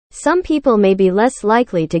Some people may be less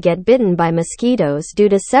likely to get bitten by mosquitoes due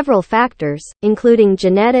to several factors, including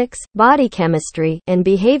genetics, body chemistry, and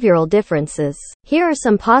behavioral differences. Here are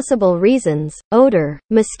some possible reasons. Odor.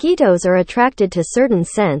 Mosquitoes are attracted to certain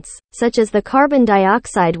scents, such as the carbon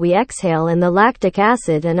dioxide we exhale and the lactic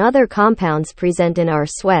acid and other compounds present in our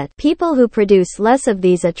sweat. People who produce less of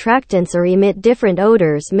these attractants or emit different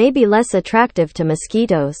odors may be less attractive to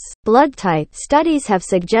mosquitoes. Blood type. Studies have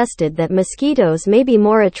suggested that mosquitoes may be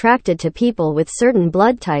more attracted to people with certain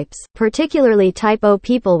blood types, particularly type O.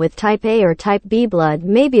 People with type A or type B blood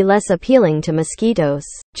may be less appealing to mosquitoes.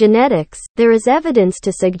 Genetics. There is evidence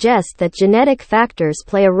to suggest that genetic factors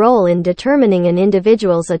play a role in determining an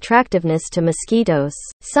individual's attractiveness to mosquitoes.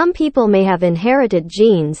 Some people may have inherited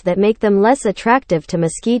genes that make them less attractive to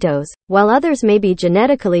mosquitoes, while others may be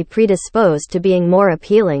genetically predisposed to being more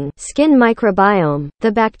appealing. Skin microbiome.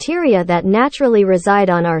 The bacteria that naturally reside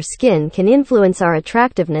on our skin can influence our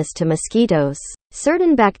attractiveness to mosquitoes.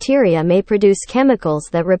 Certain bacteria may produce chemicals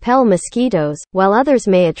that repel mosquitoes, while others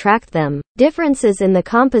may attract them. Differences in the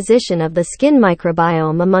composition of the skin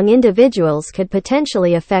microbiome among individuals could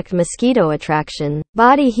potentially affect mosquito attraction.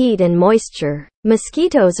 Body heat and moisture.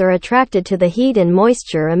 Mosquitoes are attracted to the heat and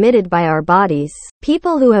moisture emitted by our bodies.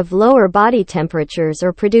 People who have lower body temperatures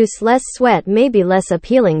or produce less sweat may be less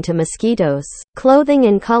appealing to mosquitoes. Clothing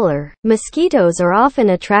and color. Mosquitoes are often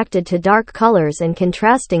attracted to dark colors and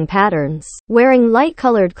contrasting patterns. Wearing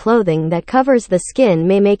light-colored clothing that covers the skin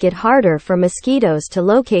may make it harder for mosquitoes to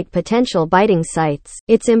locate potential biting sites.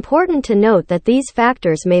 It's important to note that these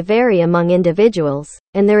factors may vary among individuals,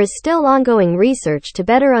 and there is still ongoing research to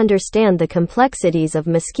better understand the complexities of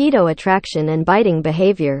mosquito attraction and biting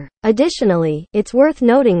behavior. Additionally, it's worth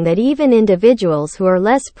noting that even individuals who are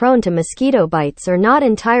less prone to mosquito bites are not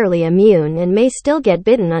entirely immune and may still get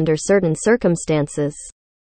bitten under certain circumstances.